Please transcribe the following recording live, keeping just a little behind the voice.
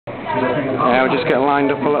Yeah, we're just getting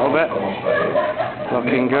lined up a little bit.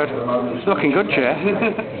 Looking good. It's looking good, Jay.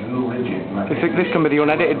 This can be the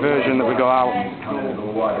unedited version that we go out.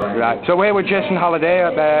 Right, so we're with Jason Holliday,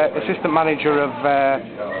 the assistant manager of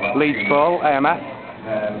Leeds Bowl, AMF.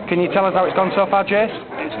 Can you tell us how it's gone so far, Jace?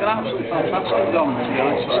 It's been absolutely fantastic, Dom, to be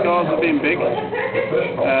honest. The scores have been big.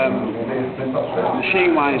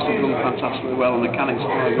 Machine-wise, they've done fantastically well, and the mechanics have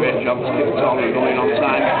done a great job to keep the tournament going on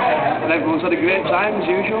time. And everyone's had a great time, as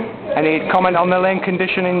usual. Any comment on the lane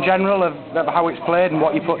condition in general, of how it's played and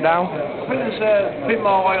what you put down? I think there's a bit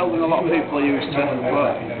more oil than a lot of people are used to,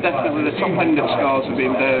 but definitely the top end of scores have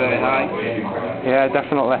been very, very high. Yeah,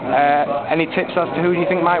 definitely. Any tips as to who you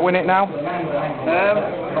think might win it now?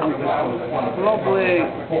 Probably,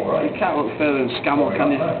 you can't look further than Scammell,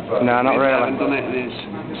 can you? No, not really. He hasn't done it, and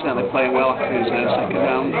he's certainly playing well after his second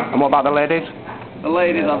round. And what about the ladies? The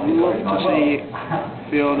ladies, I'd love to see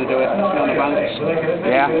Fiona do it, Fiona Banks.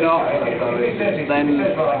 Yeah. If not, then you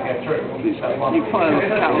probably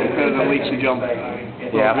can't look further than Lisa John.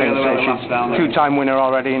 Yeah, I think she's a two-time winner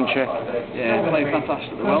already, isn't she? Yeah, playing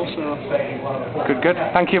fantastically well, so... Good.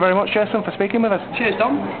 Thank you very much, Jason, for speaking with us. Cheers,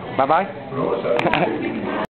 Dom. Bye-bye.